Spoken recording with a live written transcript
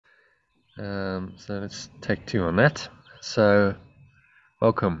So let's take two on that. So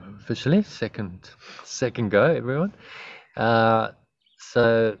welcome officially, second go, everyone.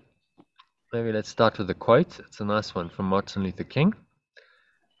 So maybe let's start with a quote. It's a nice one from Martin Luther King,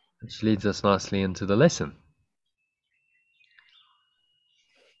 which leads us nicely into the lesson.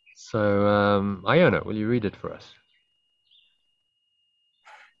 So Iona, will you read it for us?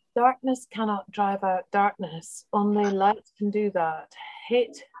 Darkness cannot drive out darkness. Only light can do that.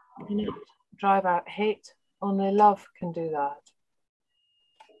 Hate cannot drive out hate. Only love can do that.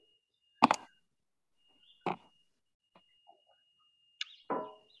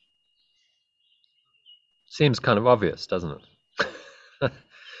 Seems kind of obvious, doesn't it?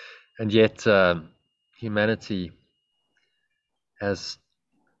 And yet humanity has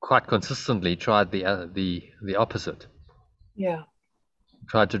quite consistently tried the opposite. Yeah.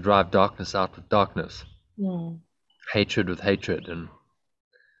 Tried to drive darkness out with darkness, hatred with hatred, and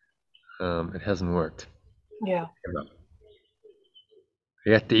it hasn't worked. Yeah.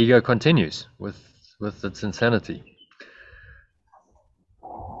 Yet the ego continues with its insanity.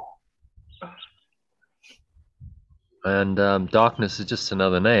 And darkness is just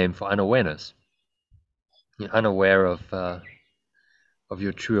another name for unawareness. You're unaware of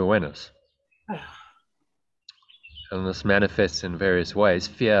your true awareness. And this manifests in various ways,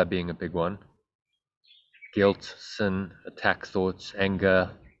 fear being a big one. Guilt, sin, attack thoughts,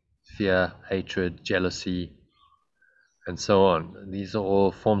 anger, fear, hatred, jealousy, and so on. These are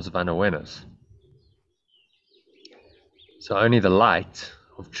all forms of unawareness. So only the light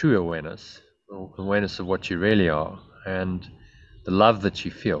of true awareness, or awareness of what you really are, and the love that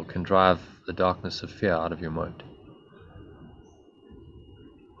you feel can drive the darkness of fear out of your mind.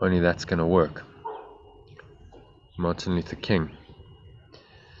 Only that's going to work. Martin Luther King.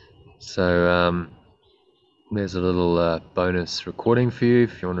 So there's a little bonus recording for you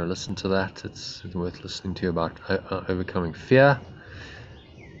if you want to listen to that. It's worth listening to about overcoming fear.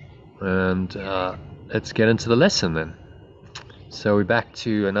 And let's get into the lesson then. So we're back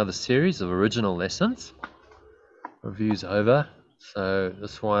to another series of original lessons. Review's over. So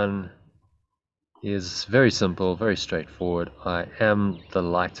this one is very simple, very straightforward. I am the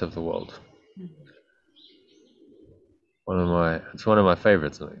light of the world. It's one of my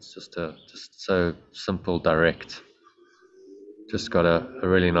favorites. It's just so simple, direct. Just got a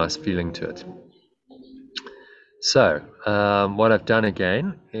really nice feeling to it. So what I've done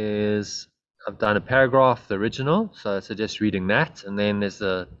again is I've done a paragraph, the original, so I suggest reading that, and then there's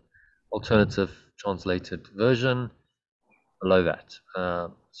the alternative translated version below that.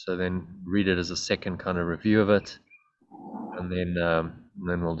 So then read it as a second kind of review of it, and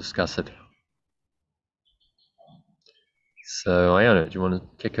then we'll discuss it. So Iona, do you want to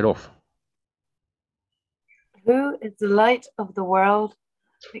kick it off? Who is the light of the world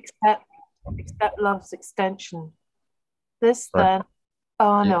except love's extension? This then.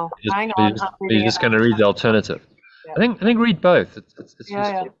 Oh no, hang on. You're just going to read the alternative. Yeah. I think read both. It's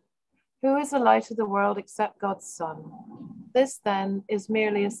useful. Who is the light of the world except God's Son? This then is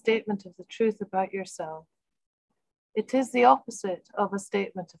merely a statement of the truth about yourself. It is the opposite of a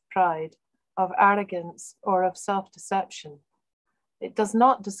statement of pride, of arrogance, or of self-deception. It does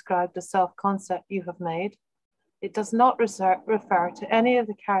not describe the self-concept you have made. It does not refer to any of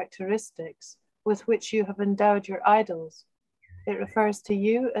the characteristics with which you have endowed your idols. It refers to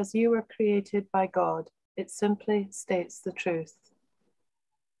you as you were created by God. It simply states the truth.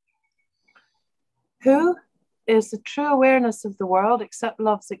 Who is the true awareness of the world except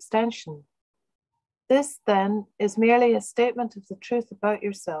love's extension? This, then, is merely a statement of the truth about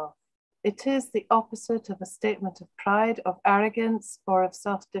yourself. It is the opposite of a statement of pride, of arrogance, or of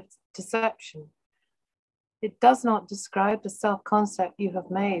self-deception. It does not describe the self-concept you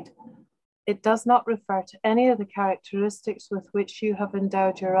have made. It does not refer to any of the characteristics with which you have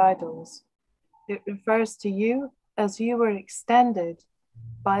endowed your idols. It refers to you as you were extended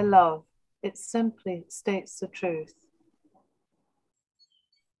by love. It simply states the truth.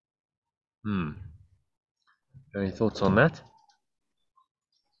 Any thoughts on that?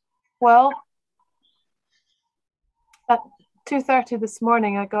 Well, at 2:30 this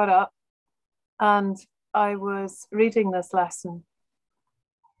morning, I got up and I was reading this lesson.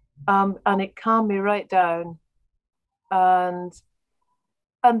 And it calmed me right down. And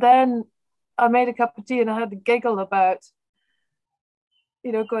then I made a cup of tea and I had to giggle about,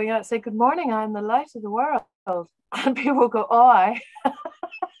 going out and say, good morning, I'm the light of the world. And people go, oh, aye.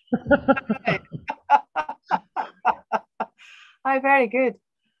 Aye, very good.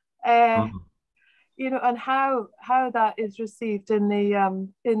 And how that is received in the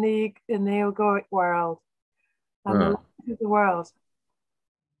egoic world and the light of the world.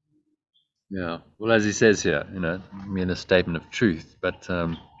 Yeah. Well, as he says here, I mean a statement of truth, but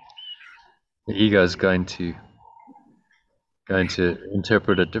the ego is going to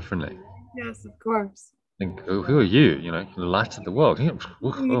interpret it differently. Yes, of course. Think, oh, who are you? The light of the world. Who are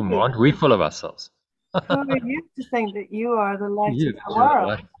Oh, you? aren't we full of ourselves? Who are you to think that you are the Who are light you of that the you're the world?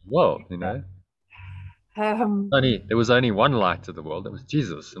 light of the world. Um, There was only one light of the world. That was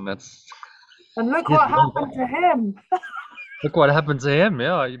Jesus, and that's and look he's what the one happened guy. to him. Look what happened to him.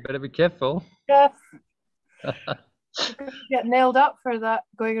 Yeah, you better be careful. Yes, you're going to get nailed up for that,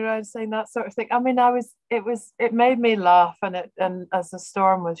 going around saying that sort of thing. I mean, it made me laugh, and as the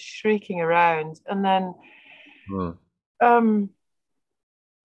storm was shrieking around, and then, Hmm. um,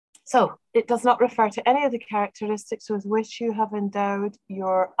 so it does not refer to any of the characteristics with which you have endowed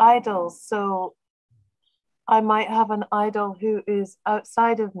your idols. So I might have an idol who is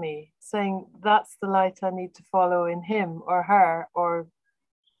outside of me, saying that's the light I need to follow in him or her, or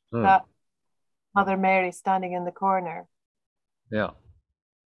Hmm. that Mother Mary standing in the corner. Yeah,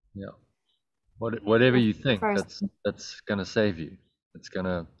 yeah. Whatever This you think refers, that's gonna save you. It's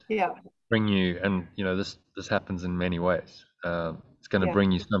gonna yeah, bring you, and this happens in many ways. It's gonna yeah.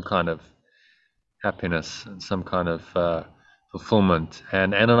 bring you some kind of happiness and some kind of fulfillment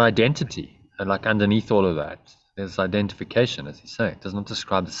and an identity. And like underneath all of that, there's identification, as he's saying. It does not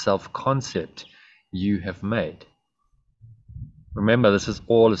describe the self-concept you have made. Remember, this is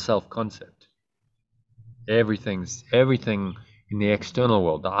all a self-concept. Everything in the external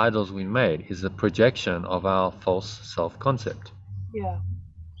world, the idols we made, is a projection of our false self-concept. Yeah,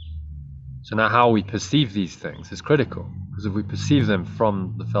 So now how we perceive these things is critical, because if we perceive them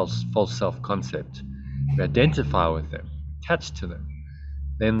from the false self-concept, we identify with them, attach to them,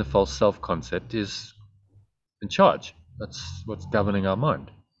 then the false self-concept is in charge. That's what's governing our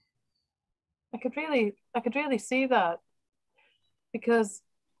mind. I could really see that because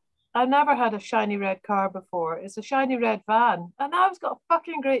I've never had a shiny red car before. It's a shiny red van, and now it's got a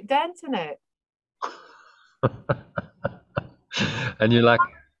fucking great dent in it. And you're like,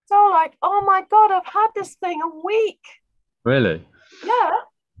 So like, oh my god, I've had this thing a week. really? Yeah.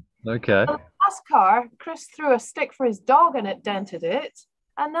 Okay. The last car, Chris threw a stick for his dog and it dented it,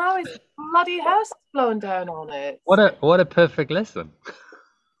 and now his bloody house is blown down on it. What a perfect lesson.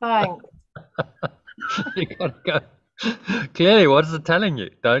 Thanks. You gotta go. Clearly, what is it telling you?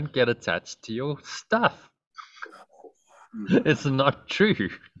 Don't get attached to your stuff. It's not true.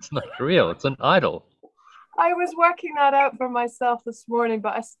 It's not real. It's an idol. I was working that out for myself this morning,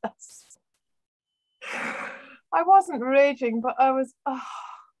 but I wasn't raging, but I was, oh,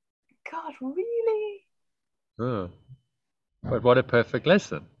 God, really? Oh. But what a perfect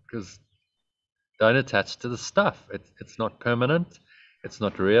lesson. Because don't attach to the stuff. It's not permanent. It's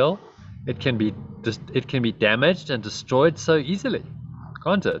not real. It can be damaged and destroyed so easily,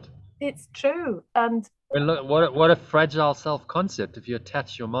 can't it? It's true. And And look, what a fragile self-concept if you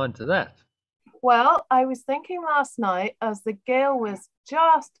attach your mind to that. well, I was thinking last night as the gale was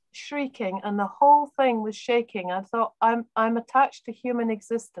just shrieking and the whole thing was shaking, I thought, I'm attached to human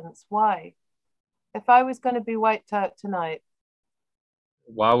existence. Why? If I was going to be wiped out tonight,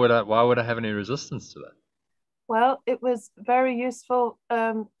 Why would I have any resistance to that? well, it was very useful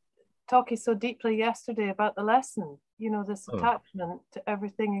talking so deeply yesterday about the lesson, this Oh, attachment to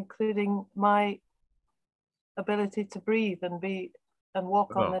everything, including my ability to breathe and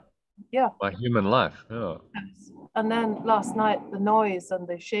walk on oh, the, yeah. my human life. Oh, And then last night, the noise and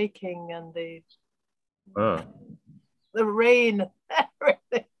the shaking and oh, the rain,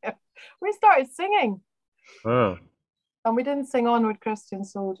 everything. We started singing, oh. and we didn't sing Onward Christian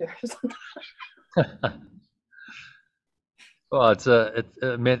Soldiers. Well,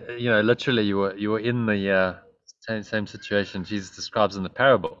 literally you were in the same situation Jesus describes in the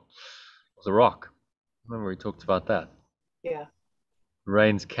parable of the rock. Remember we talked about that. Yeah, The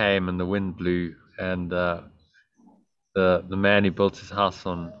rains came and the wind blew, and the man who built his house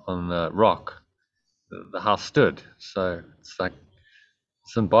on the rock, the house stood. So it's like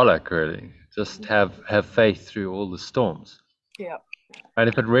symbolic, really. Just have faith through all the storms. yeah. And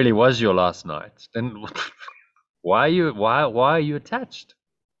if it really was your last night, then why are you attached?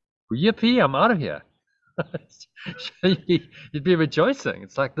 Yippee! I'm out of here. You'd be rejoicing.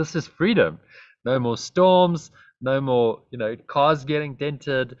 It's like this is freedom. No more storms. No more cars getting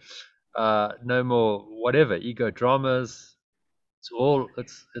dented. No more whatever ego dramas. It's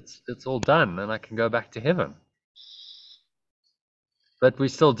all done, and I can go back to heaven. But we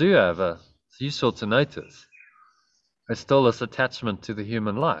still do have it's useful to notice. There's still this attachment to the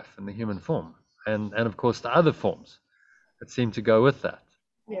human life and the human form, and of course the other forms that seem to go with that.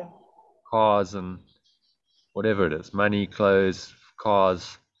 Yeah. Cars and whatever it is, money, clothes,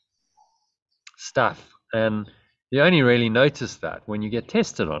 cars, stuff, and you only really notice that when you get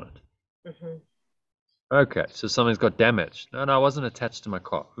tested on it. Mm-hmm. Okay, so something's got damaged. No, I wasn't attached to my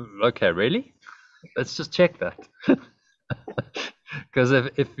car. Okay, really? Let's just check that. Because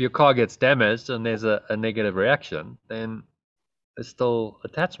if your car gets damaged and there's a negative reaction, then there's still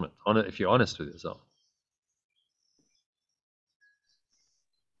attachment on it if you're honest with yourself.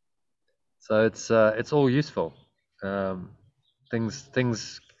 So it's all useful.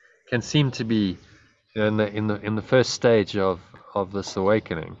 Things can seem to be, you know, in the first stage of this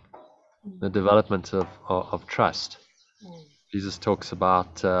awakening, the development of trust. Jesus talks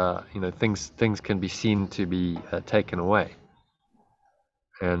about things can be seen to be taken away,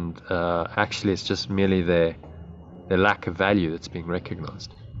 and actually it's just merely their lack of value that's being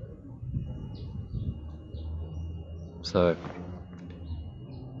recognized. So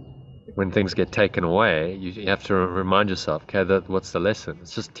when things get taken away, you have to remind yourself, okay, what's the lesson?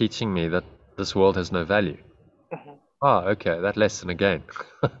 It's just teaching me that this world has no value. Uh-huh. Ah, okay, that lesson again.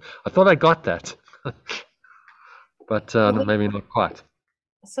 I thought I got that, but maybe not quite.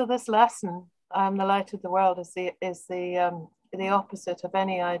 So this lesson, I'm the light of the world, is the opposite of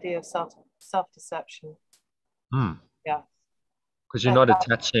any idea of self-deception. Yeah. Because you're not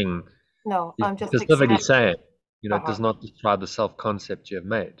attaching. No, You're I'm just specifically accepting. saying, it does not describe the self-concept you have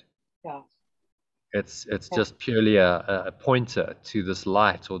made. Yeah. It's just purely a pointer to this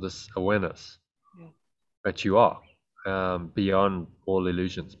light or this awareness that you are, beyond all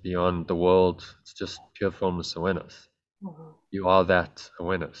illusions, beyond the world. It's just pure formless awareness. You are that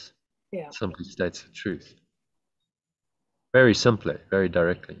awareness. Simply states the truth. Very simply, very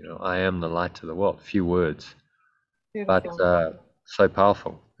directly. I am the light of the world. Few words, Beautiful. but so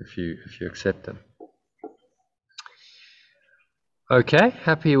powerful if you accept them. Okay,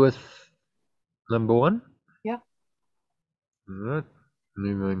 happy with number one? Yeah. All right.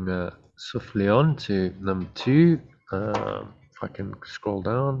 Moving swiftly on to number two. If I can scroll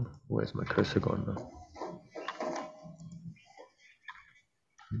down, where's my cursor gone now?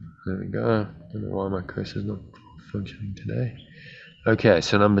 There we go. Don't know why my cursor's not functioning today. Okay,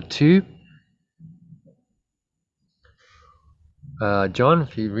 so number two. John,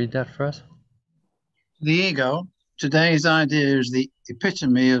 if you read that for us. The ego, today's idea, is the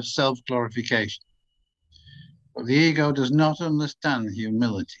epitome of self-glorification. But the ego does not understand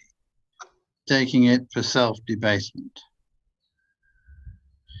humility, taking it for self-debasement.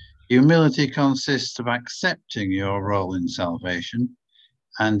 Humility consists of accepting your role in salvation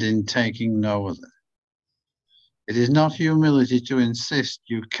and in taking no other. It is not humility to insist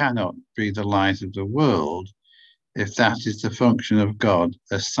you cannot be the light of the world if that is the function of God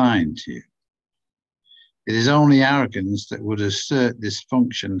assigned to you. It is only arrogance that would assert this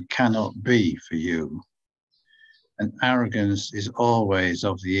function cannot be for you. And arrogance is always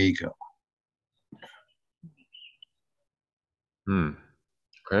of the ego.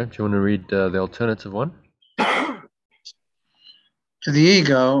 Okay, do you want to read the alternative one? To the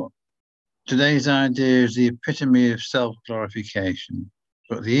ego, today's idea is the epitome of self-glorification,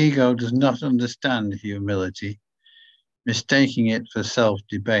 but the ego does not understand humility, mistaking it for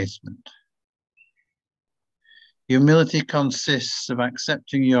self-debasement. Humility consists of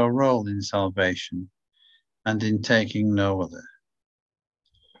accepting your role in salvation and in taking no other.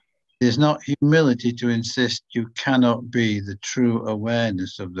 It is not humility to insist you cannot be the true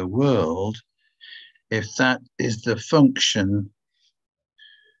awareness of the world if that is the function,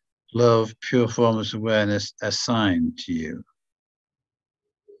 love, pure formless awareness assigned to you.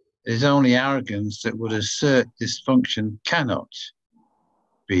 It is only arrogance that would assert this function cannot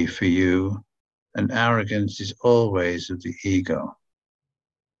be for you, and arrogance is always of the ego.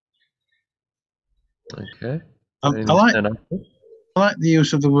 Okay. I like the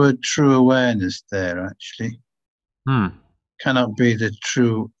use of the word true awareness there, actually. Cannot be the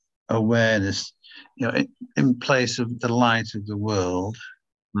true awareness, in place of the light of the world.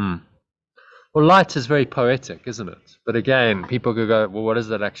 Well, light is very poetic, isn't it? But again, people could go, well, what does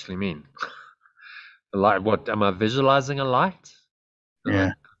that actually mean? The light, what, am I visualizing a light?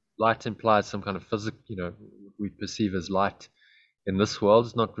 Yeah. Light implies some kind of physical, we perceive as light in this world.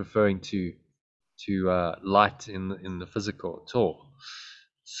 It's not referring to light in the physical at all.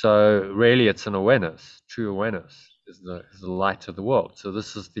 So really, it's an awareness. True awareness is the light of the world. So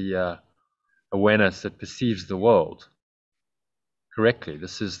this is the awareness that perceives the world correctly.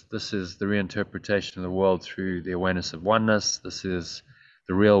 This is the reinterpretation of the world through the awareness of oneness. This is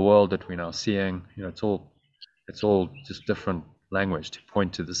the real world that we're now seeing. It's all just different language to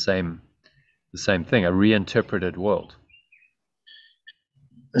point to the same thing, a reinterpreted world.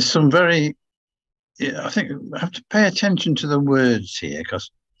 There's some very, I think I have to pay attention to the words here,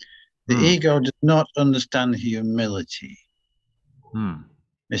 because The ego does not understand humility,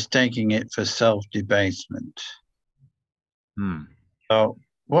 mistaking it for self-debasement. So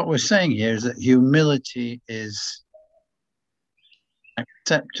what we're saying here is that humility is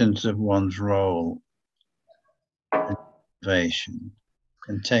acceptance of one's role in salvation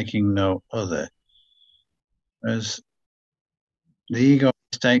and taking no other. Whereas the ego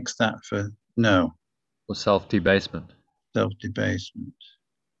mistakes that for self-debasement. Self-debasement.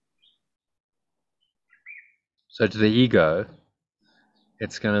 So to the ego,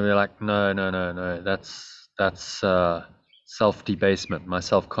 it's going to be like, no. That's self-debasement. My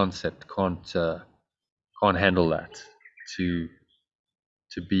self-concept can't handle that. To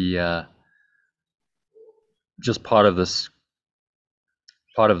be just part of this,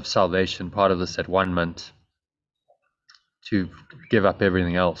 part of salvation, part of this at one-ment, to give up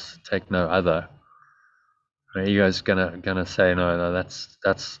everything else, take no other. The ego's gonna say, no,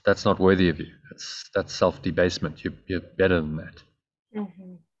 that's not worthy of you. That's self-debasement. You're better than that.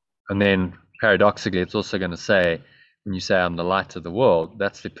 And then paradoxically, it's also going to say, when you say I'm the light of the world,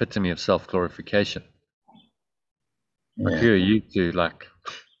 that's the epitome of self-glorification. Like, who are you to, like,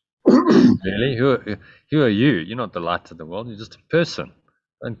 really? Who are you? You're not the light of the world. You're just a person.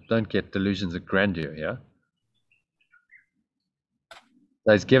 Don't get delusions of grandeur here.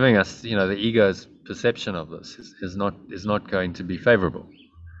 So he's giving us, the ego's perception of this is not going to be favorable.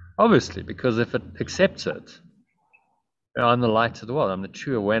 Obviously, because if it accepts it, I'm the light of the world. I'm the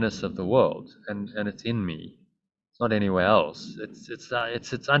true awareness of the world, and it's in me. It's not anywhere else.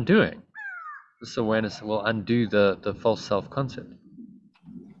 It's undoing. This awareness will undo the false self-concept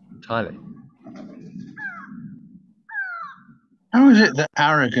entirely. How is it that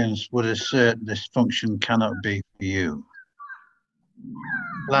arrogance would assert this function cannot be for you?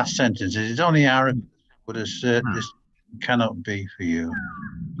 Last sentence is, it's only arrogance would assert this cannot be for you.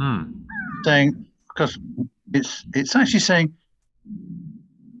 Saying, because it's actually saying,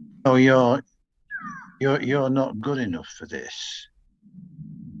 oh, you're not good enough for this.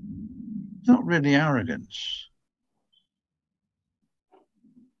 It's not really arrogance.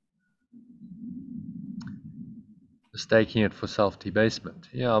 Mistaking it for self-debasement.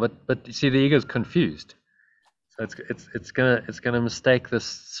 Yeah, but you see, the ego is confused. So it's gonna mistake this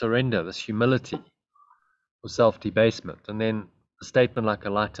surrender, this humility, for self-debasement, and then a statement like a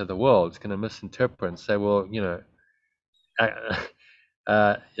light of the world is going to misinterpret and say, well,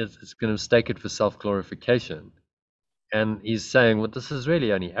 it's going to mistake it for self-glorification. And he's saying, well, this is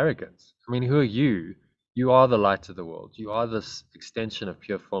really only arrogance. I mean, who are you? You are the light of the world. You are this extension of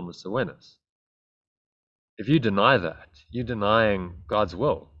pure formless awareness. If you deny that, you're denying God's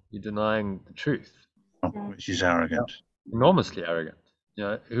will. You're denying the truth. Which is arrogant. Enormously arrogant.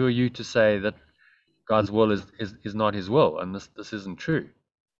 Who are you to say that God's will is not his will, and this isn't true?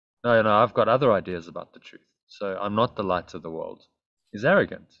 No, I've got other ideas about the truth. So I'm not the light of the world. Is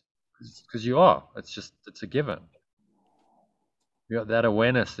arrogant, because you are. It's a given. That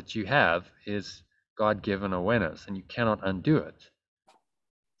awareness that you have is God-given awareness, and you cannot undo it.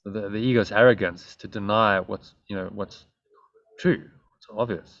 So the ego's arrogance is to deny what's true, what's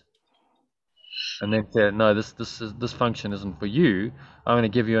obvious, and then say, no, this function isn't for you. I'm going to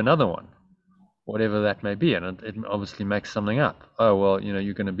give you another one, whatever that may be, and it obviously makes something up. Oh, well,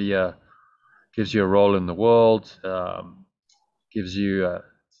 you're going to be gives you a role in the world, gives you a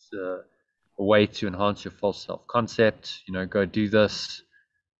way to enhance your false self-concept. Go do this,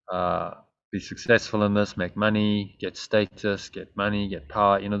 be successful in this, make money, get status, get money, get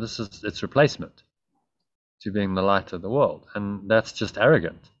power. It's replacement to being the light of the world, and that's just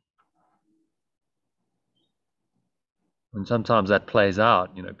arrogant. And sometimes that plays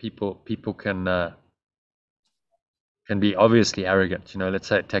out. People can be obviously arrogant. Let's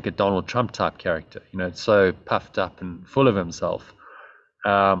say take a Donald Trump type character. It's so puffed up and full of himself.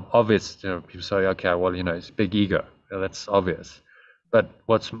 Obvious. People say, okay, well, it's big ego. That's obvious. But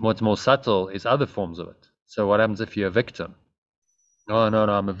what's more subtle is other forms of it. So what happens if you're a victim? No,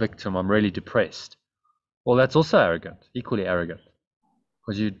 I'm a victim. I'm really depressed. Well, that's also arrogant, equally arrogant,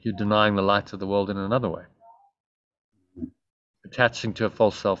 because you're denying the light of the world in another way. Attaching to a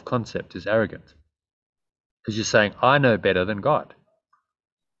false self-concept is arrogant, because you're saying, I know better than God.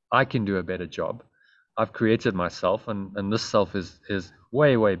 I can do a better job. I've created myself, and this self is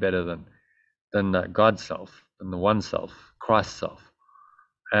way, way better than God's self, than the one self, Christ's self.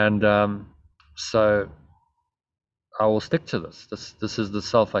 And so I will stick to this. This is the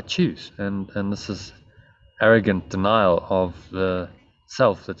self I choose, and this is arrogant denial of the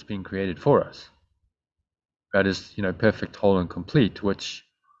self that's been created for us. That is, perfect, whole, and complete, which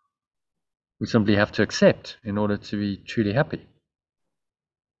we simply have to accept in order to be truly happy.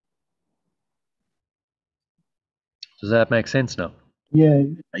 Does that make sense now? Yeah,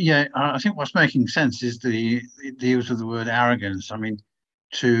 yeah. I think what's making sense is the use of the word arrogance. I mean,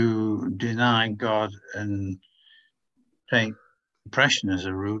 to deny God and take depression as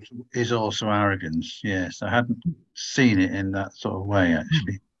a root is also arrogance. Yes, I hadn't seen it in that sort of way,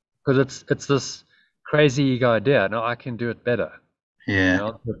 actually. Because it's this crazy ego idea. No, I can do it better.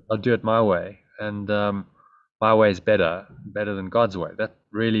 Yeah. I'll do it my way, and my way is better than God's way. That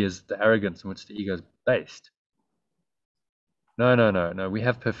really is the arrogance in which the ego is based. No. We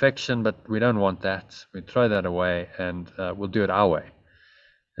have perfection, but we don't want that. We throw that away, and we'll do it our way.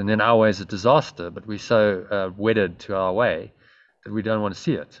 And then our way is a disaster, but we're so wedded to our way that we don't want to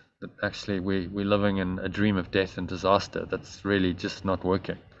see it. That actually we're living in a dream of death and disaster that's really just not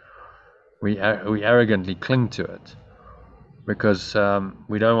working. We arrogantly cling to it because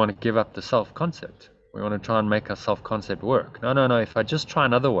we don't want to give up the self-concept. We want to try and make our self-concept work. No. If I just try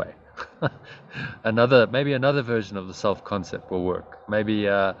another way, maybe another version of the self-concept will work. Maybe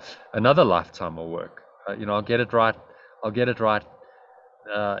another lifetime will work. I'll get it right. I'll get it right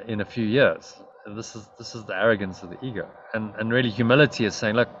in a few years. This is the arrogance of the ego, and really humility is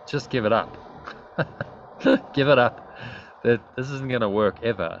saying, look, just give it up. Give it up. That this isn't going to work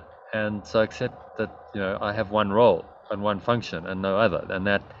ever, and so accept that I have one role and one function and no other, and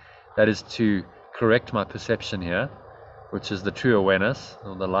that is to correct my perception here, which is the true awareness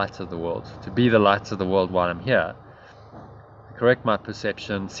or the light of the world. To be the light of the world while I'm here, correct my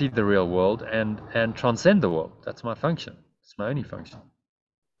perception, see the real world, and transcend the world. That's my function. It's my only function.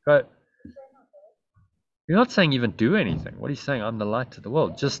 Right? You're not saying even do anything. What are you saying? I'm the light of the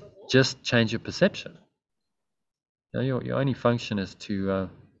world. Just change your perception. Your only function is to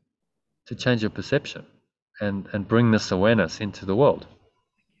change your perception and bring this awareness into the world.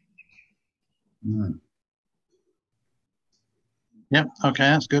 Yep. Okay,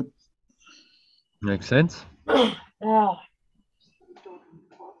 that's good. Makes sense? Yeah.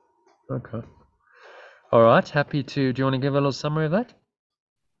 Okay. All right. Happy to. Do you want to give a little summary of that?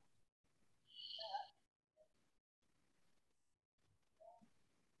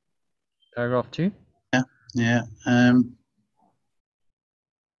 Paragraph 2. Yeah. The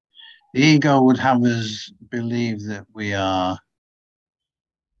ego would have us believe that we are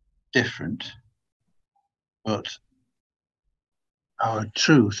different, but our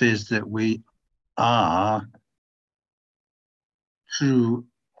truth is that we are true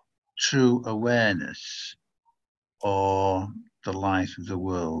awareness or the light of the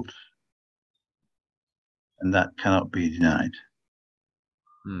world, and that cannot be denied.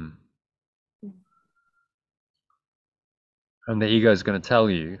 And the ego is going to tell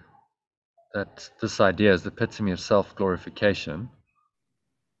you that this idea is the epitome of self-glorification,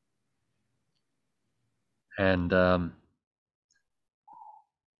 and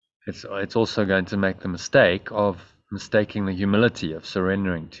it's also going to make the mistake of mistaking the humility of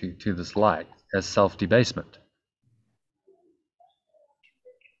surrendering to this light as self-debasement.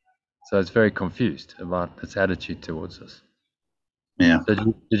 So it's very confused about its attitude towards us. Yeah. So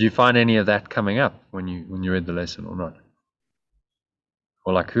did you find any of that coming up when you read the lesson or not?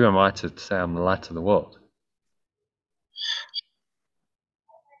 Or like, who am I to say I'm the light of the world?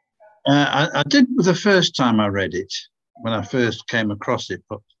 I did the first time I read it, when I first came across it,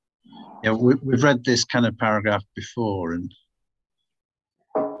 but we've read this kind of paragraph before and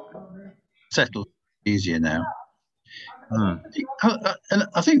settled easier now. And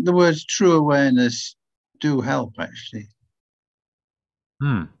I think the words true awareness do help, actually,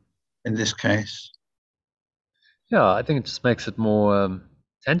 in this case. Yeah, I think it just makes it more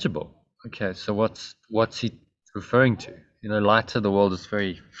tangible. Okay, so what's he referring to? Light of the world is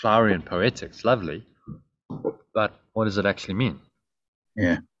very flowery and poetic. It's lovely, but what does it actually mean?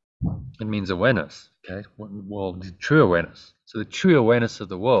 Yeah. It means awareness. Okay, well, the true awareness. So the true awareness of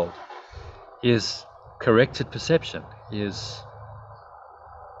the world is corrected perception, is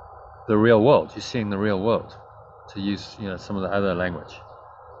the real world. You're seeing the real world, to use some of the other language.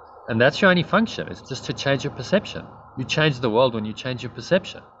 And that's your only function. It's just to change your perception. You change the world when you change your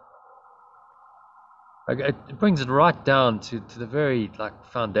perception. It brings it right down to the very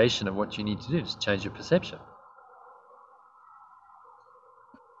foundation of what you need to do, is change your perception.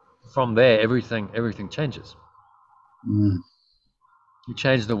 From there, everything changes. You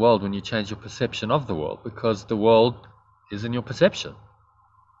change the world when you change your perception of the world, because the world is in your perception.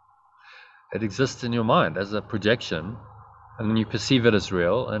 It exists in your mind as a projection, and then you perceive it as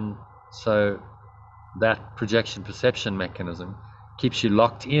real, and so that projection perception mechanism keeps you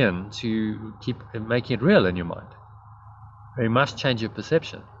locked in to keep making it real in your mind. You must change your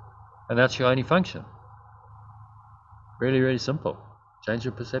perception, and that's your only function. Really, really simple. Change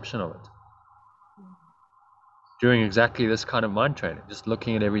your perception of it. doing exactly this kind of mind training, just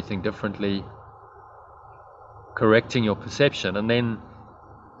looking at everything differently, correcting your perception, and then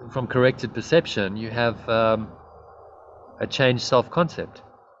from corrected perception, you have a changed self-concept.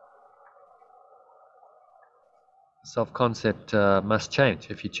 Self-concept must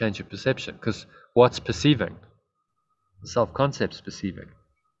change if you change your perception, because what's perceiving? The self-concept's perceiving.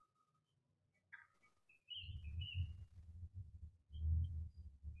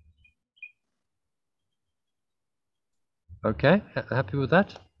 Okay, happy with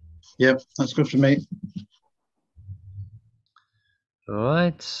that? Yep, that's good for me. All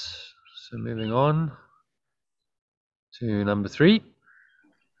right, so moving on to number 3. I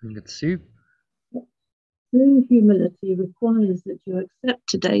think it's Sue. True humility requires that you accept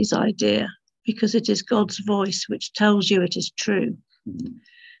today's idea because it is God's voice which tells you it is true.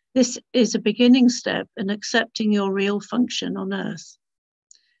 This is a beginning step in accepting your real function on earth.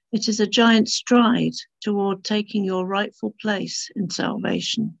 It is a giant stride toward taking your rightful place in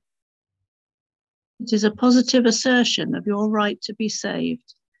salvation. It is a positive assertion of your right to be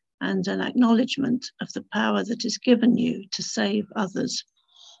saved and an acknowledgement of the power that is given you to save others.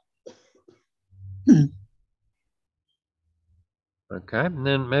 Okay, and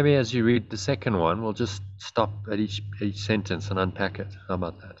then maybe as you read the second one, we'll just stop at each sentence and unpack it. How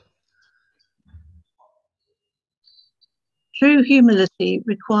about that? True humility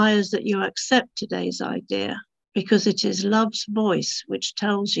requires that you accept today's idea because it is love's voice which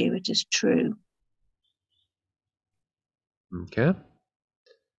tells you it is true. Okay.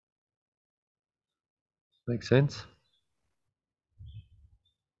 Makes sense?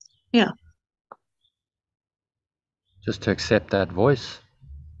 Yeah. Just to accept that voice.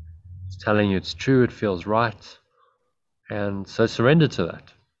 It's telling you it's true, it feels right. And so surrender to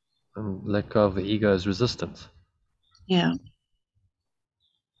that and let go of the ego's resistance. Yeah.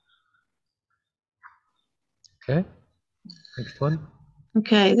 Okay, next one.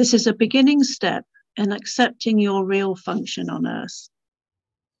 Okay, this is a beginning step in accepting your real function on earth.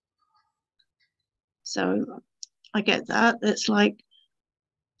 So I get that. It's like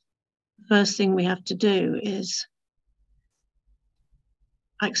the first thing we have to do is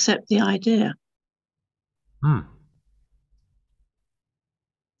accept the idea.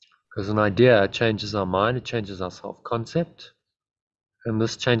 Because an idea changes our mind, it changes our self-concept, and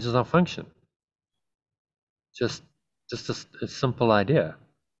this changes our function. Just a simple idea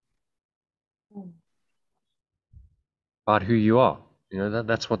about who you are. You know,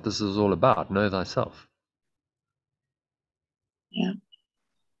 that's what this is all about. Know thyself. Yeah.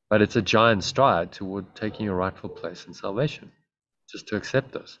 But it's a giant stride toward taking your rightful place in salvation. Just to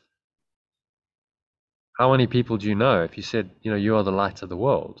accept this. How many people do you know if you said, you know, you are the light of the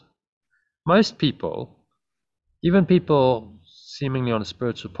world? Most people, even people seemingly on a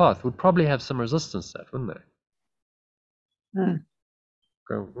spiritual path, would probably have some resistance to that, wouldn't they?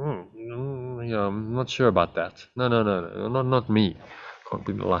 Go, yeah, I'm not sure about that. No, not me. Can't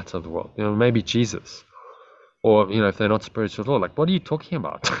be the light of the world. You know, maybe Jesus. Or, you know, if they're not spiritual at all, like, what are you talking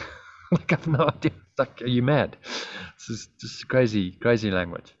about? Like, I have no idea. Like, are you mad? This is just crazy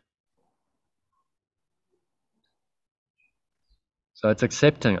language. So it's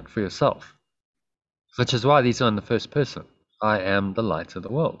accepting it for yourself. Which is why these are in the first person. I am the light of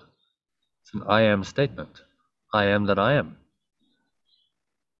the world. It's an I am statement. I am that I am.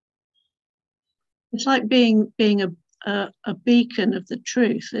 It's like being a beacon of the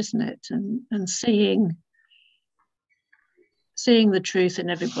truth, isn't it? And seeing the truth in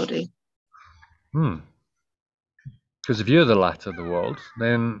everybody. Because if you're the light of the world,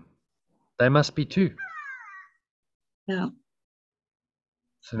 then they must be too. Yeah.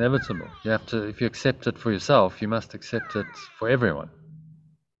 It's inevitable. You have to, if you accept it for yourself, you must accept it for everyone.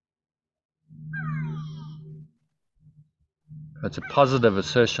 It's a positive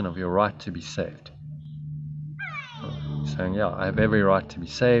assertion of your right to be saved. Saying, yeah, I have every right to be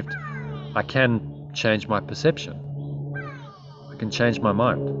saved. I can change my perception. I can change my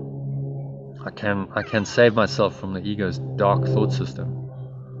mind. I can save myself from the ego's dark thought system.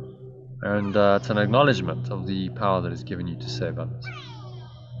 And it's an acknowledgement of the power that is given you to save others.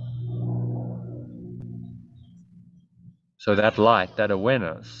 So that light, that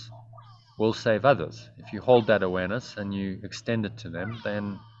awareness, will save others. If you hold that awareness and you extend it to them,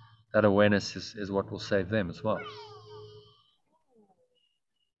 then that awareness is what will save them as well.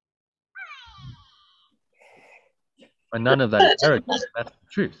 And none of that is arrogance. That's the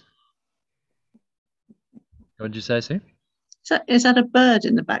truth. What did you say, Sue? Is that a bird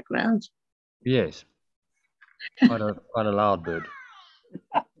in the background? Yes. Quite a loud bird.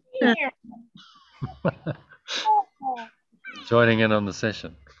 Joining in on the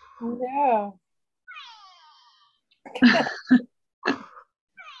session. Yeah.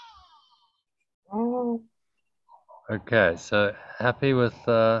 Oh, Okay, so happy with,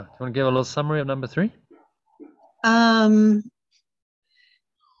 do you want to give a little summary of number 3?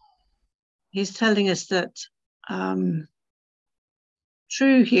 He's telling us that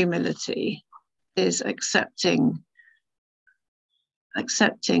true humility is accepting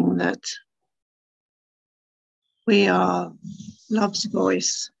that we are love's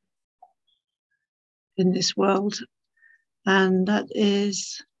voice in this world, and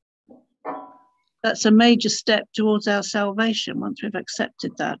that's a major step towards our salvation once we've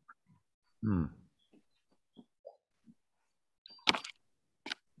accepted that.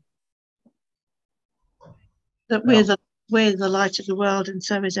 That we're the light of the world, and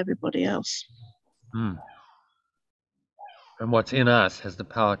so is everybody else. And what's in us has the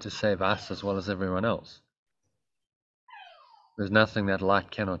power to save us as well as everyone else. There's nothing that light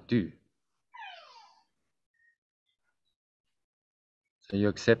cannot do. So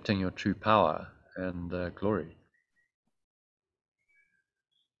you're accepting your true power and glory.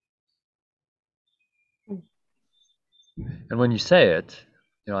 And when you say it,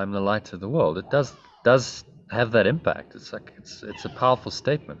 I'm the light of the world, it does have that impact. It's like it's a powerful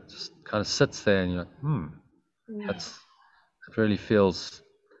statement. It just kind of sits there and you're like, it really feels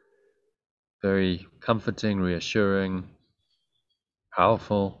very comforting, reassuring,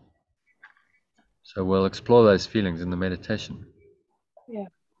 powerful. So we'll explore those feelings in the meditation. yeah.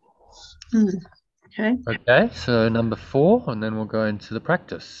 Okay, so number 4, and then we'll go into the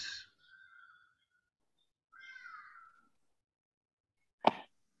practice.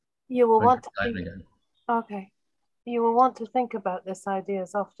 You will want to think about this idea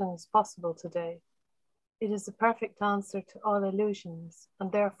as often as possible today. It is the perfect answer to all illusions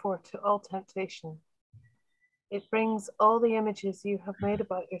and therefore to all temptation. It brings all the images you have made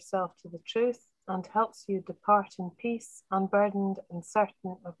about yourself to the truth and helps you depart in peace, unburdened and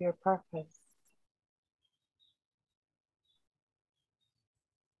certain of your purpose.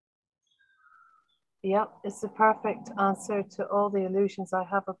 Yep, it's the perfect answer to all the illusions I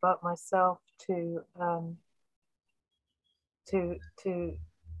have about myself to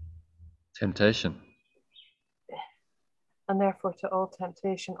temptation. And therefore to all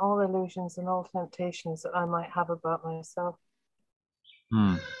temptation, all illusions and all temptations that I might have about myself.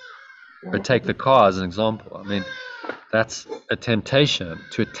 But take the car as an example. I mean, that's a temptation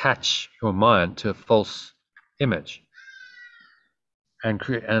to attach your mind to a false image and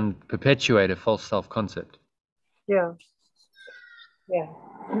perpetuate a false self-concept. Yeah. Yeah.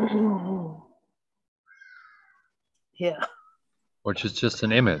 Which is just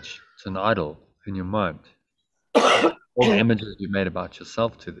an image. It's an idol in your mind. All the images you've made about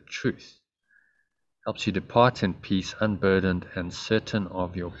yourself to the truth helps you depart in peace, unburdened and certain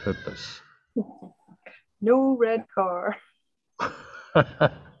of your purpose. No red car.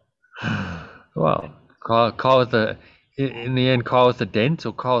 Well, car with in the end, car with a dent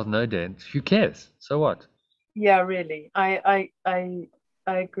or car with no dent, who cares? So what? Yeah, really. I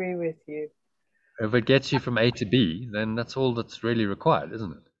agree with you. If it gets you from A to B, then that's all that's really required,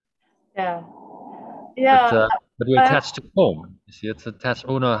 isn't it? Yeah. Yeah. But we're attached to form. You see, it's attached.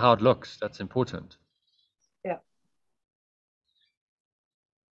 Oh no, how it looks. That's important. Yeah.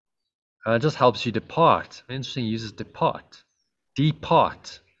 It just helps you depart. Interesting, he uses depart.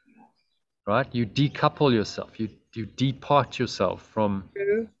 Depart. Right? You decouple yourself. You depart yourself from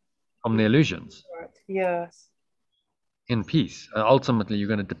the illusions. Yes. In peace. Ultimately, you're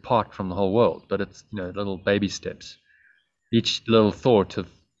going to depart from the whole world, but it's little baby steps. Each little thought of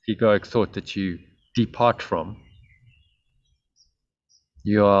egoic thought that you depart from,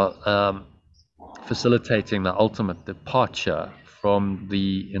 you are facilitating the ultimate departure from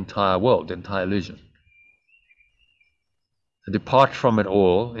the entire world, the entire illusion. To depart from it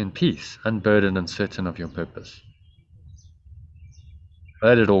all in peace, unburdened and certain of your purpose.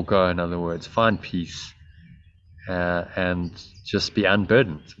 Let it all go, in other words. Find peace and just be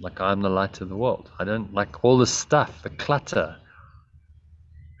unburdened. Like, I'm the light of the world. I don't like all the stuff, the clutter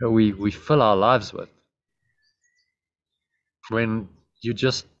that we fill our lives with. When you're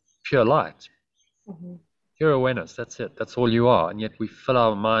just pure light, pure awareness, that's it. That's all you are. And yet we fill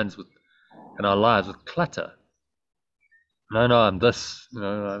our minds and our lives with clutter. No, I'm this.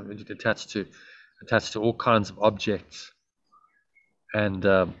 I'm attached to all kinds of objects and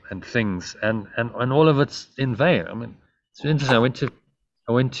things, and all of it's in vain. I mean, it's interesting. I went to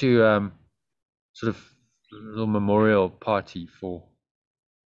sort of a little memorial party for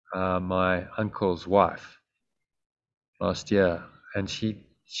my uncle's wife last year, and she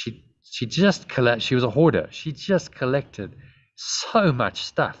just she was a hoarder. She just collected so much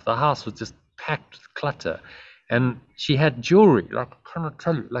stuff. The house was just packed with clutter, And she had jewelry, like I cannot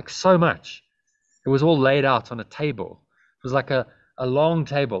tell you, like so much. It was all laid out on a table. It was like a long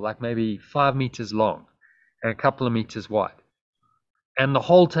table, like maybe 5 meters long and a couple of meters wide. And the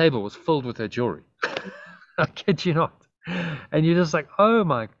whole table was filled with her jewelry. I kid you not. And you're just like, oh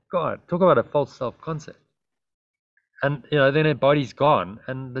my God, talk about a false self-concept. And, you know, then her body's gone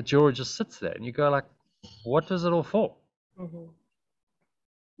and the jewelry just sits there. And you go like, what was it all for? Mm-hmm.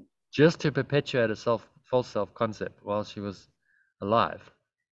 Just to perpetuate a false self-concept while she was alive.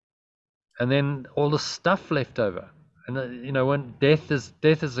 And then all the stuff left over. And, you know, when death is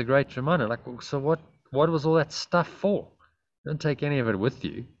a great reminder. Like, so what was all that stuff for? Don't take any of it with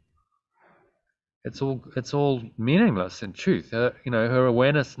you. It's all meaningless in truth. Her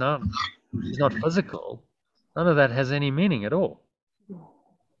awareness now, she's not physical. None of that has any meaning at all.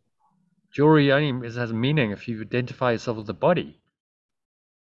 Jewelry only has meaning if you identify yourself with the body.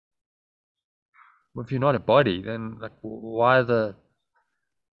 If you're not a body, then like why the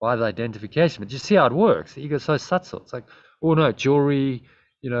identification? But you see how it works. The ego is so subtle. It's like, oh no, jewelry,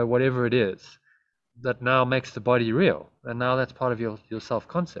 whatever it is, that now makes the body real, and now that's part of your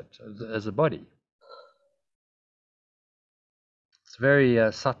self-concept as a body. It's very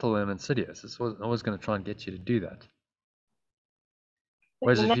subtle and insidious. It's always going to try and get you to do that.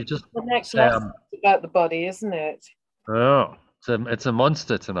 Whereas if you just the next lesson is about the body, isn't it? Oh, it's a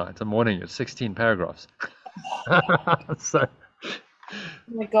monster tonight. I'm warning you. 16 paragraphs. So, oh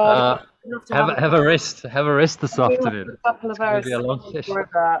my God, have a rest. Have a rest this afternoon. A couple of hours. Maybe a long session.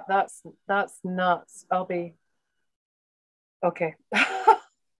 That's nuts. I'll be okay.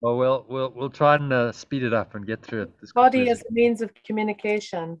 Well, we'll try and speed it up and get through it. Body as a means of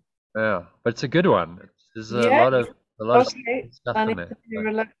communication. Yeah, but it's a good one. There's a lot of stuff I in need there. to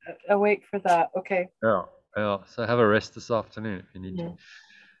be awake for that. Okay. Yeah. So have a rest this afternoon if you need to.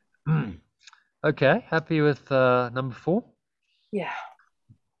 Okay, happy with number 4? Yeah.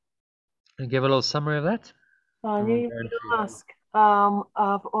 Can you give a little summary of that? I knew you were going to ask.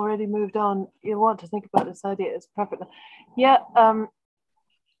 I've already moved on. You want to think about this idea? It's perfect. Yeah.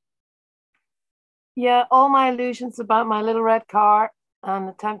 Yeah. All my illusions about my little red car and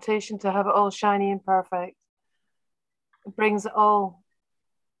the temptation to have it all shiny and perfect. It brings it all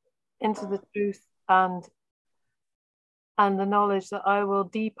into the truth and the knowledge that I will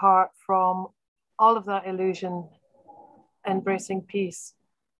depart from all of that illusion, embracing peace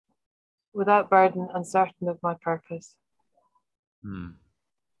without burden and certain of my purpose.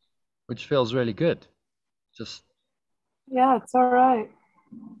 Which feels really good. Yeah, it's all right.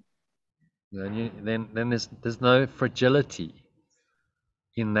 Then there's no fragility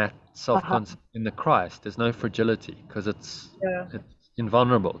in that self-concept. In the Christ, there's no fragility because it's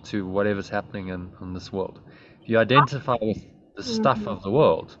invulnerable to whatever's happening on this world. If you identify with the stuff of the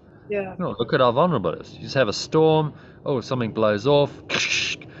world, look at how vulnerable it is. You just have a storm, something blows off,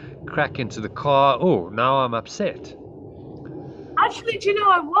 crack into the car, now I'm upset. Actually, do you know,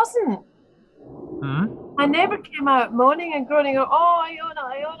 I wasn't. My neighbor came out moaning and groaning,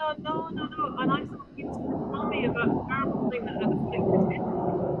 Iona, no. And I thought he was going to tell me about the terrible thing that had afflicted him.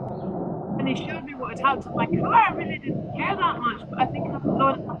 And he showed me what had happened to my car. I really didn't care that much, but I think I've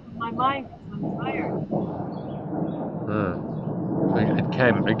blown it up in my mind because I'm tired. So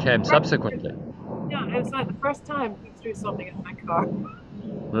it came subsequently. Yeah, it was like the first time he threw something at my car.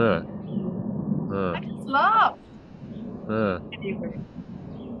 I just laughed. Anyway.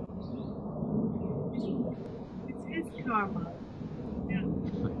 It's his karma. Yeah.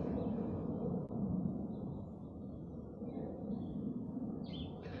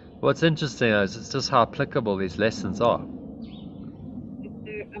 What's interesting is it's just how applicable these lessons are.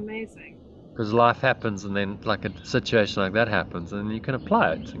 They're amazing. Because life happens, and then like a situation like that happens, and you can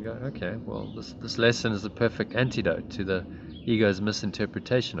apply it and go, okay, well, this lesson is the perfect antidote to the ego's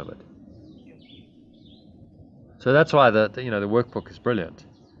misinterpretation of it. So that's why the workbook is brilliant.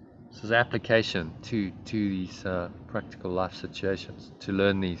 This is application to these practical life situations to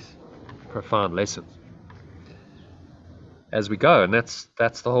learn these profound lessons as we go, and that's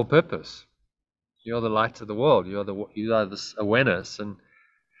the whole purpose. You're the light of the world. You are this awareness, and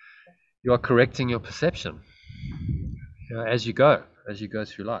you are correcting your perception as you go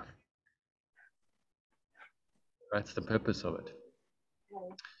through life. That's the purpose of it.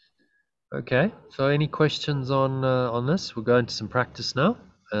 Okay, so any questions on this? We'll go into some practice now.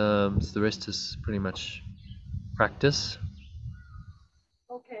 So the rest is pretty much practice.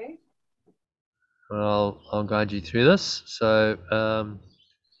 Okay. Well, I'll guide you through this. So, do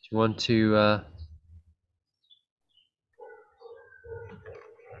you want to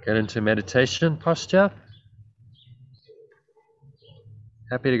get into meditation posture?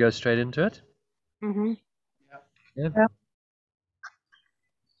 Happy to go straight into it? Mm-hmm. Yeah. Yeah. Yeah.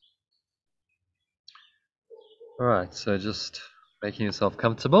 All right, so just making yourself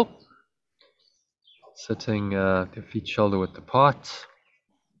comfortable, sitting your feet shoulder width apart.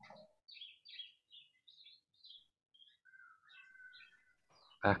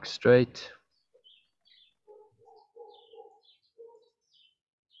 Back straight.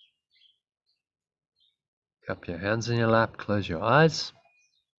 Cup your hands in your lap, close your eyes.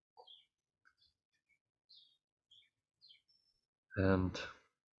 And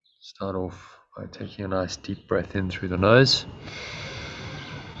start off by taking a nice deep breath in through the nose.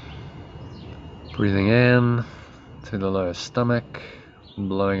 Breathing in to the lower stomach,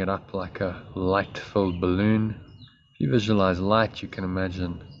 blowing it up like a light-filled balloon. If you visualize light, you can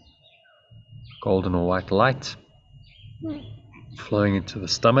imagine golden or white light flowing into the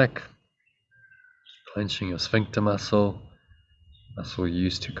stomach, clenching your sphincter muscle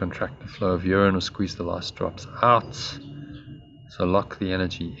used to contract the flow of urine or squeeze the last drops out. So lock the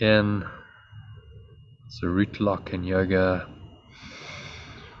energy in. It's a root lock in yoga.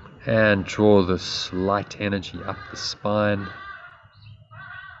 And draw this light energy up the spine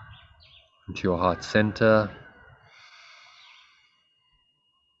into your heart center.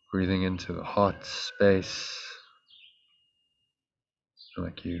 Breathing into the heart space,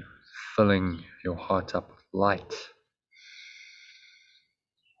 like you filling your heart up with light.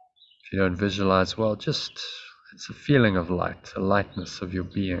 If you don't visualize well, just it's a feeling of light, a lightness of your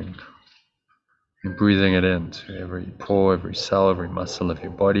being. You're breathing it into every pore, every cell, every muscle of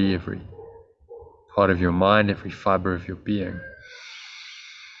your body, every part of your mind, every fiber of your being.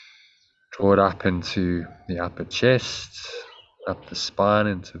 Draw it up into the upper chest, up the spine,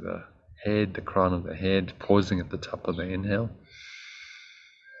 into the head, the crown of the head, pausing at the top of the inhale.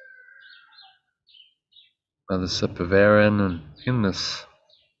 Another sip of air in, and in this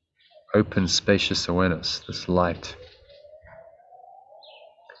open, spacious awareness, this light,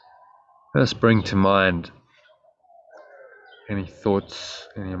 let's bring to mind any thoughts,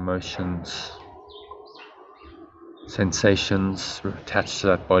 any emotions, sensations attached to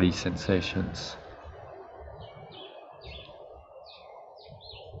that body, sensations.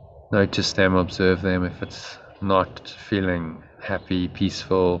 Notice them, observe them. If it's not feeling happy,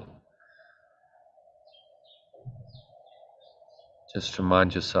 peaceful, just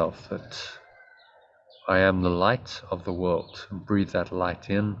remind yourself that I am the light of the world. And breathe that light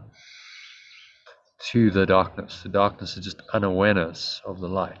in to the darkness. The darkness is just unawareness of the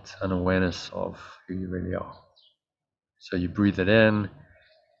light, unawareness of who you really are. So you breathe it in,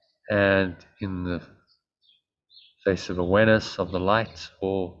 and in the face of awareness of the light,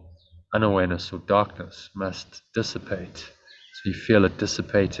 or unawareness or darkness must dissipate. So you feel it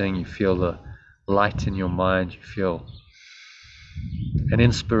dissipating, you feel the light in your mind, you feel an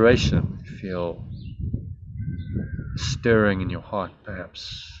inspiration, you feel stirring in your heart,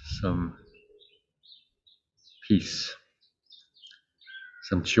 perhaps some peace,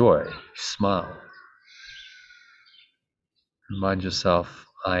 some joy, smile. Remind yourself,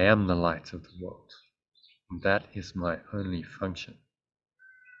 I am the light of the world, and that is my only function.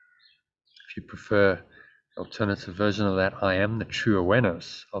 If you prefer the alternative version of that, I am the true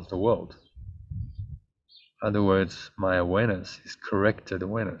awareness of the world. In other words, my awareness is corrected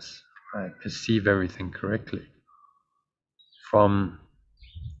awareness. I perceive everything correctly from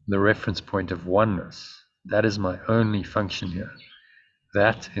the reference point of oneness. That is my only function here.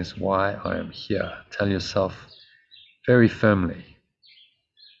 That is why I am here. Tell yourself very firmly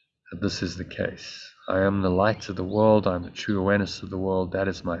that this is the case. I am the light of the world. I am the true awareness of the world. That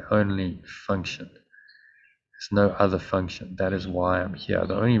is my only function. There's no other function. That is why I'm here.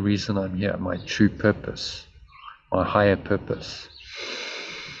 The only reason I'm here, my true purpose, my higher purpose.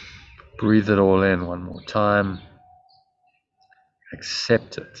 Breathe it all in one more time.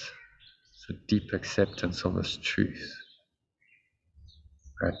 Accept it. It's a deep acceptance of this truth.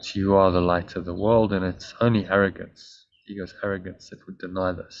 That you are the light of the world, and it's only arrogance, ego's arrogance, that would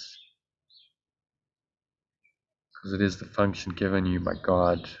deny this. Because it is the function given you by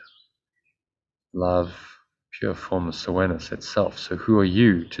God, love, pure formless awareness itself. So who are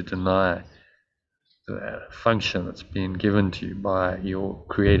you to deny the function that's been given to you by your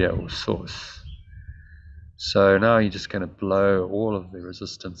creator or source? So now you're just going to blow all of the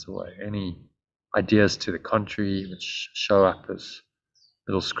resistance away. Any ideas to the contrary which show up as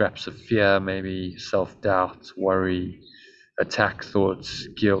little scraps of fear, maybe self-doubt, worry, attack thoughts,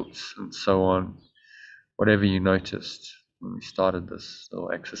 guilt, and so on. Whatever you noticed when we started this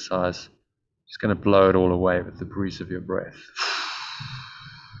little exercise, just going to blow it all away with the breeze of your breath.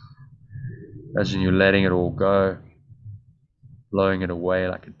 Imagine you're letting it all go, blowing it away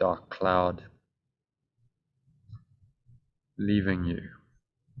like a dark cloud. leaving you,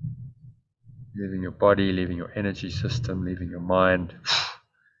 leaving your body, leaving your energy system, leaving your mind.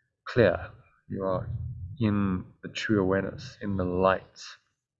 Clear. You are in the true awareness, in the light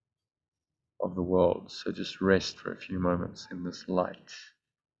of the world. So just rest for a few moments in this light.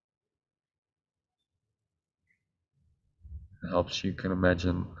 It helps you can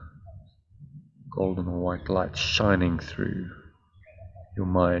imagine golden or white light shining through your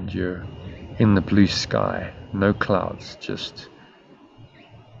mind. You're in the blue sky, no clouds, just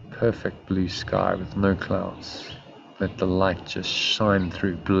perfect blue sky with no clouds. Let the light just shine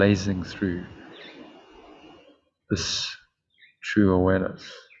through, blazing through this true awareness,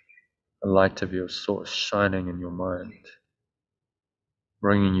 the light of your source shining in your mind,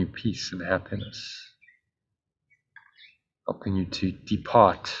 bringing you peace and happiness, helping you to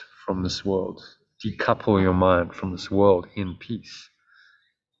depart from this world, decouple your mind from this world in peace,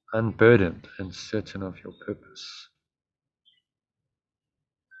 unburdened and certain of your purpose.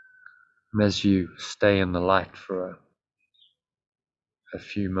 And as you stay in the light for a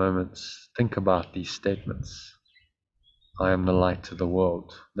few moments, think about these statements. I am the light of the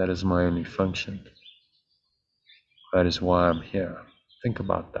world. That is my only function. That is why I'm here. Think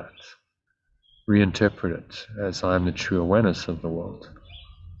about that. Reinterpret it as I am the true awareness of the world.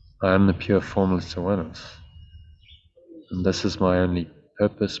 I am the pure formless awareness. And this is my only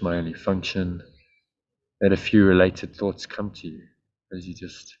purpose, my only function. Let a few related thoughts come to you as you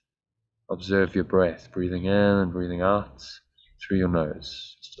just observe your breath, breathing in and breathing out through your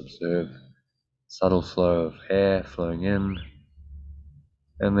nose. Just observe subtle flow of air flowing in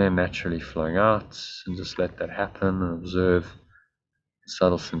and then naturally flowing out, and just let that happen and observe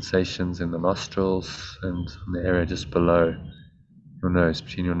subtle sensations in the nostrils and in the area just below your nose,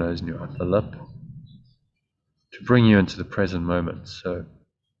 between your nose and your upper lip, to bring you into the present moment. So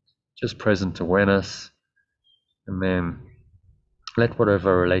just present awareness, and then let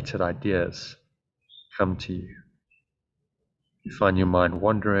whatever related ideas come to you. You find your mind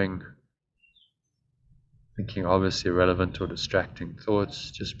wandering, thinking obviously irrelevant or distracting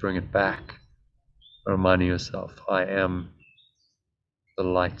thoughts, just bring it back, reminding yourself, I am the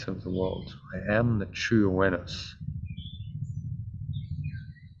light of the world. I am the true awareness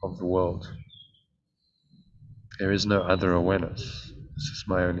of the world. There is no other awareness. This is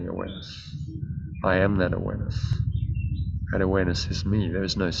my only awareness. I am that awareness. That awareness is me. There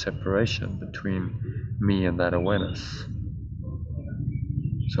is no separation between me and that awareness.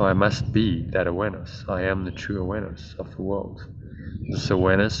 So I must be that awareness. I am the true awareness of the world. This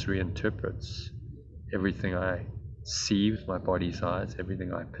awareness reinterprets everything I see with my body's eyes,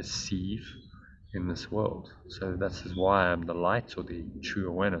 everything I perceive in this world. So this is why I'm the light, or the true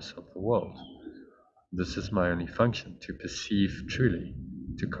awareness of the world. This is my only function, to perceive truly,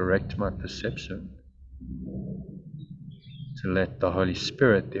 to correct my perception, to let the Holy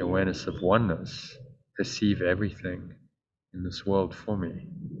Spirit, the awareness of oneness, perceive everything in this world for me,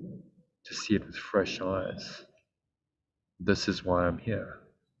 to see it with fresh eyes. This is why I'm here.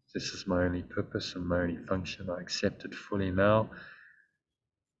 This is my only purpose and my only function. I accept it fully now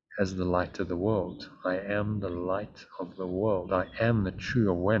as the light of the world. I am the light of the world. I am the true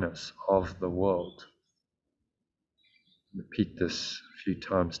awareness of the world. Repeat this a few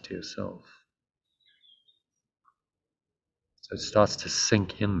times to yourself. So it starts to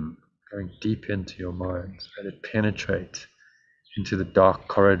sink in, going deep into your mind. Let it penetrate into the dark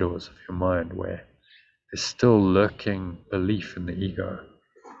corridors of your mind, where there's still lurking belief in the ego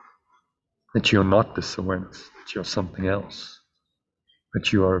that you're not this awareness, that you're something else,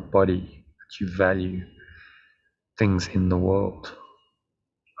 that you are a body, that you value things in the world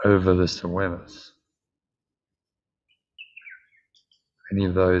over this awareness. Any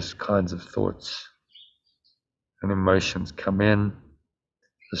of those kinds of thoughts and emotions come in,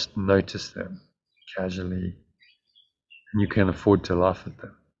 just notice them casually, and you can afford to laugh at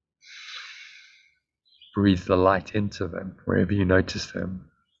them. Breathe the light into them wherever you notice them,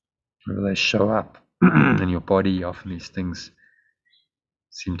 wherever they show up in your body. Often these things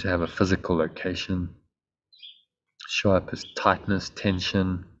seem to have a physical location, show up as tightness,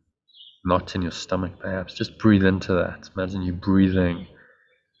 tension, knot in your stomach perhaps. Just breathe into that. Imagine you breathing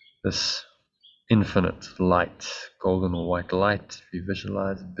this infinite light, golden or white light. If you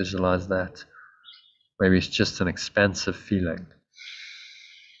visualize that. Maybe it's just an expansive feeling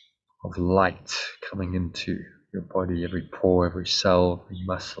of light coming into your body. Every pore, every cell, every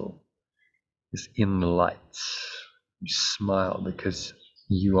muscle is in the light. You smile because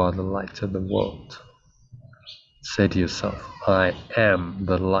you are the light of the world. Say to yourself, I am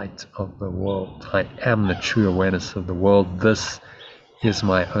the light of the world. I am the true awareness of the world. This is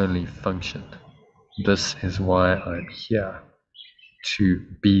my only function. This is why I'm here. to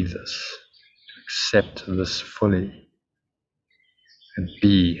be this, to accept this fully, and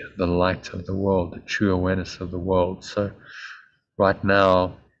be the light of the world, the true awareness of the world. So right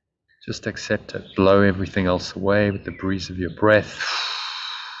now, just accept it. Blow everything else away with the breeze of your breath.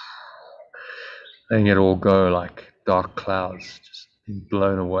 Letting it all go like dark clouds, just being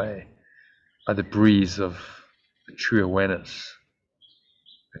blown away by the breeze of the true awareness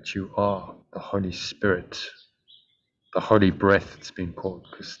that you are the Holy Spirit, the holy breath it's been called,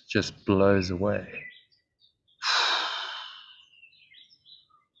 because it just blows away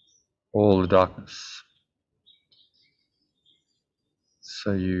all the darkness.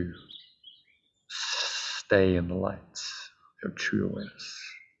 So you stay in the light of your true awareness.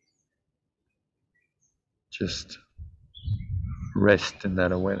 Just rest in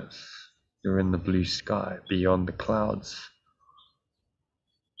that awareness. You're in the blue sky, beyond the clouds.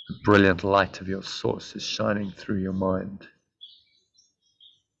 The brilliant light of your source is shining through your mind.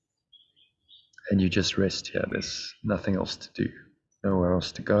 And you just rest here. There's nothing else to do. Nowhere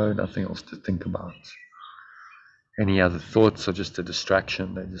else to go, nothing else to think about. Any other thoughts are just a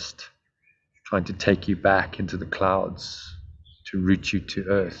distraction. They're just trying to take you back into the clouds, to root you to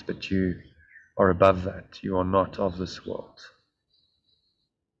earth, but you are above that. You are not of this world.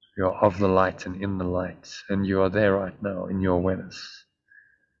 You are of the light and in the light, and you are there right now in your awareness.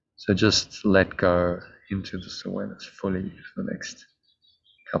 So just let go into this awareness fully for the next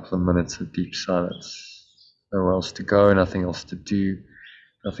couple of minutes of deep silence. Nowhere else to go, nothing else to do,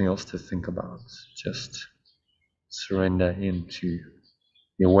 nothing else to think about. Just surrender into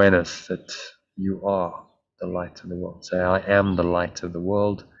the awareness that you are the light of the world. Say, I am the light of the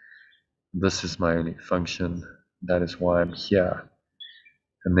world. This is my only function. That is why I'm here.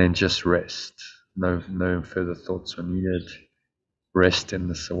 And then just rest. No further thoughts are needed. Rest in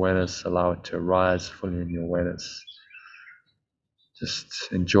this awareness. Allow it to arise fully in your awareness.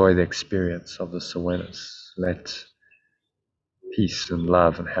 Just enjoy the experience of this awareness. Let peace and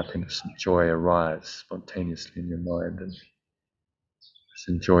love and happiness and joy arise spontaneously in your mind, and just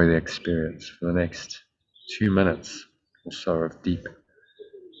enjoy the experience for the next 2 minutes or so of deep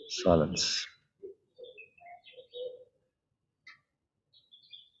silence.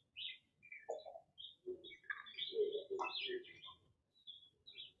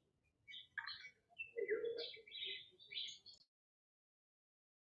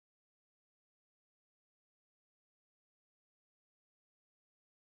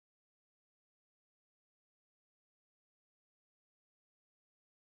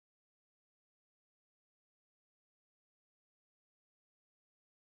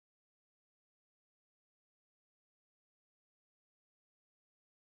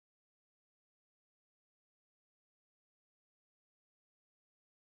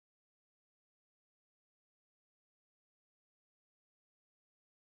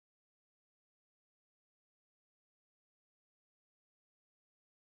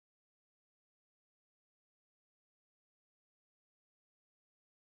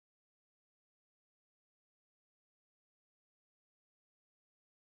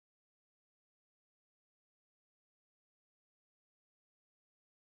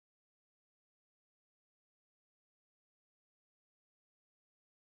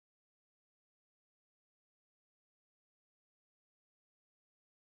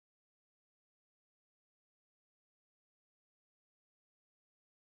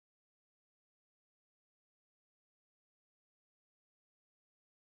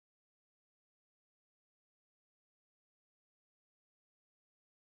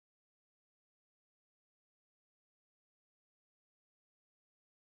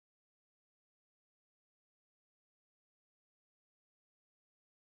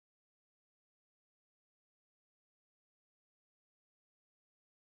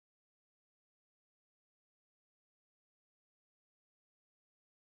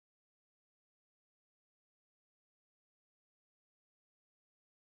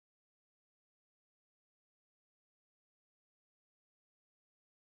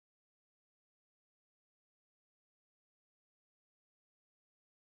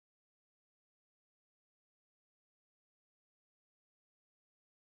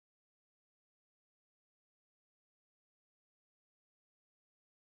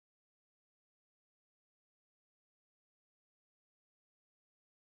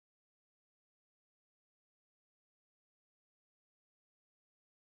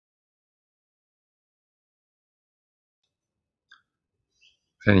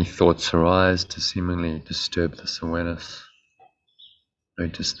 If any thoughts arise to seemingly disturb this awareness,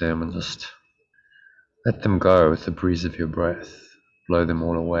 notice them and just let them go with the breeze of your breath. Blow them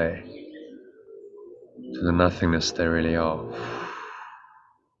all away to the nothingness they really are.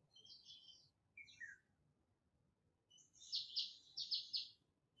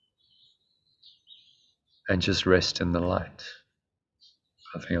 and just rest in the light.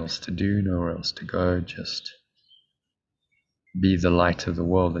 Nothing else to do, nowhere else to go, just be the light of the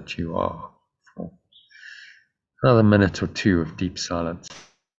world that you are for another minute or two of deep silence.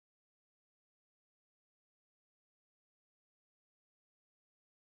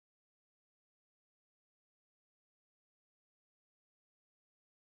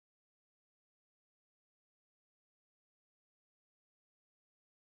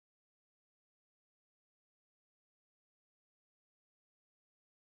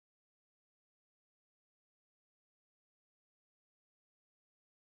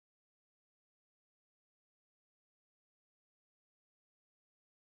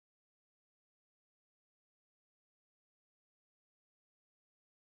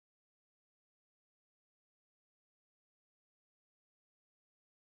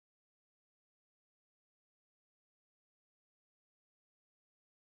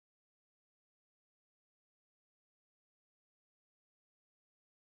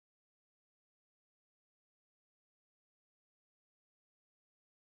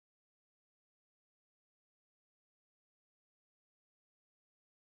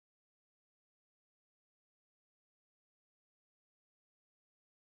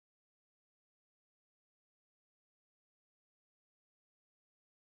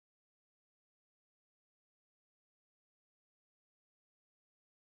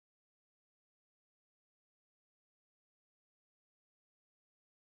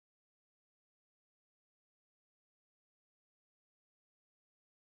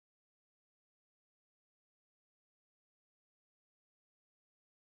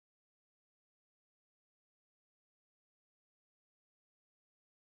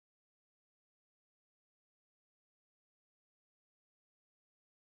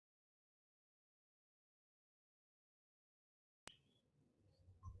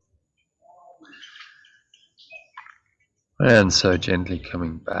 And so gently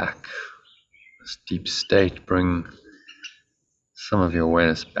coming back, this deep state, bring some of your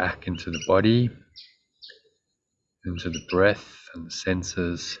awareness back into the body, into the breath and the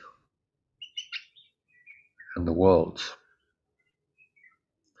senses and the world.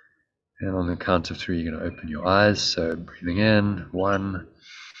 And on the count of 3, you're going to open your eyes. So breathing in, 1,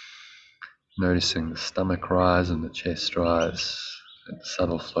 noticing the stomach rise and the chest rise, and the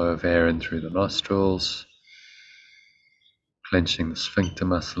subtle flow of air in through the nostrils, clenching the sphincter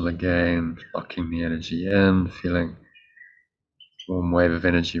muscle again, locking the energy in, feeling a warm wave of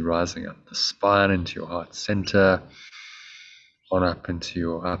energy rising up the spine into your heart center, on up into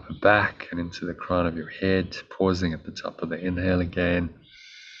your upper back and into the crown of your head, pausing at the top of the inhale again.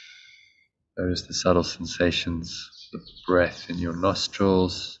 Notice the subtle sensations of the breath in your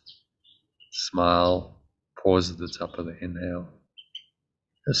nostrils. Smile, pause at the top of the inhale.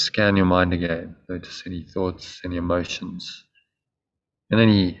 Just scan your mind again. Notice any thoughts, any emotions, and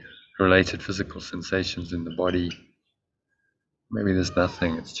any related physical sensations in the body. Maybe there's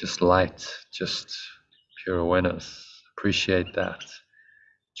nothing, it's just light, just pure awareness. Appreciate that.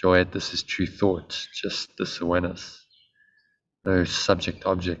 Enjoy it. This is true thought, just this awareness. No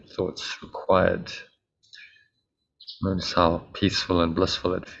subject-object thoughts required. Notice how peaceful and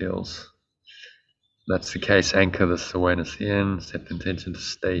blissful it feels. If that's the case, anchor this awareness in, set the intention to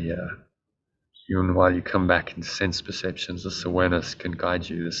stay here. Even while you come back into sense perceptions, this awareness can guide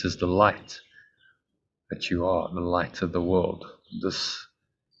you. This is the light that you are, the light of the world. This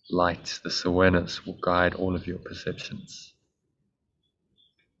light, this awareness will guide all of your perceptions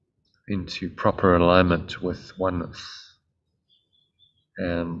into proper alignment with oneness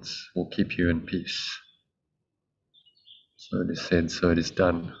and will keep you in peace. So it is said, so it is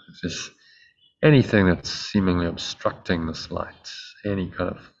done. If there's anything that's seemingly obstructing this light, any kind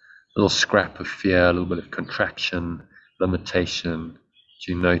of little scrap of fear, a little bit of contraction, limitation,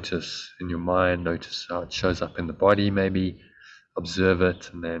 do you notice in your mind, notice how it shows up in the body, maybe observe it,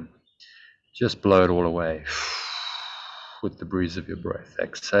 and then just blow it all away with the breeze of your breath.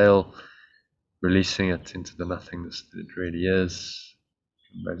 Exhale, releasing it into the nothingness that it really is.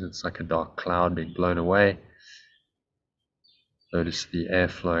 Imagine it's like a dark cloud being blown away. Notice the air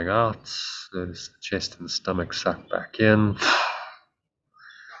flowing out. Notice the chest and the stomach suck back in.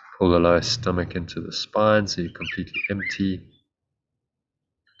 Pull the lower stomach into the spine so you're completely empty.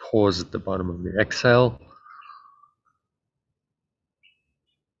 Pause at the bottom of the exhale.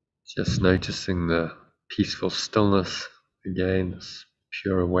 Just noticing the peaceful stillness again, this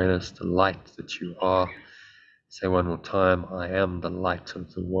pure awareness, the light that you are. Say one more time, I am the light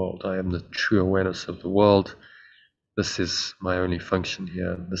of the world. I am the true awareness of the world. This is my only function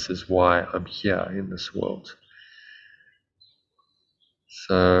here. This is why I'm here in this world.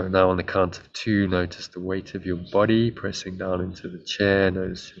 So now on the count of 2, notice the weight of your body pressing down into the chair.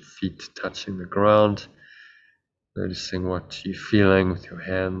 Notice your feet touching the ground. Noticing what you're feeling with your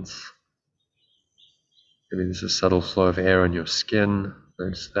hands. Maybe there's a subtle flow of air on your skin.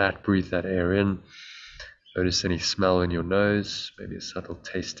 Notice that. Breathe that air in. Notice any smell in your nose. Maybe a subtle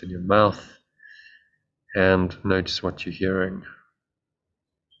taste in your mouth. And notice what you're hearing.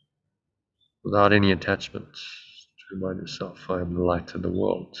 Without any attachment. To remind yourself, I am the light of the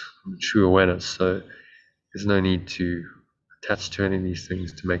world. I'm true awareness. So there's no need to attach to any of these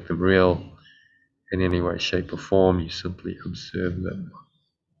things to make them real in any way, shape, or form. You simply observe them.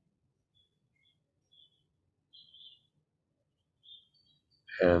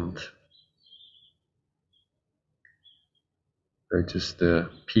 And notice the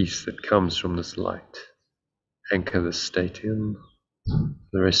peace that comes from this light. Anchor this state in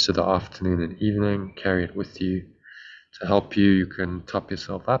the rest of the afternoon and evening. Carry it with you to help you. You can top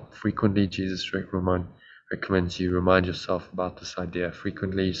yourself up frequently. Jesus recommends you remind yourself about this idea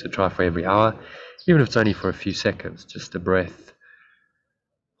frequently. So try for every hour, even if it's only for a few seconds, just a breath.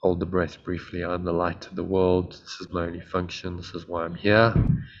 Hold the breath briefly. I'm the light of the world. This is my only function. This is why I'm here.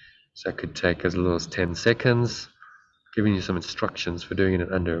 So it could take as little as 10 seconds. Giving you some instructions for doing it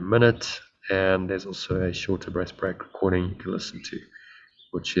in under a minute. And there's also a shorter breath break recording you can listen to,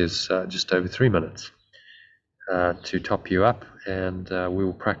 which is just over 3 minutes to top you up. And we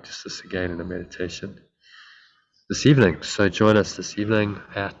will practice this again in a meditation this evening. So join us this evening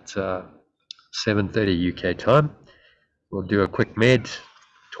at 7:30 UK time. We'll do a quick med,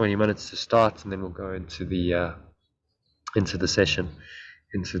 20 minutes to start, and then we'll go into the session,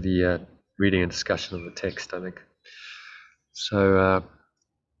 into the reading and discussion of the text, I think. So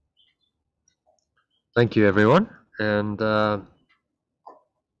thank you, everyone, and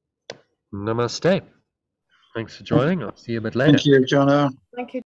namaste. Thanks for joining. I'll see you a bit later. Thank you, Jono. Thank you.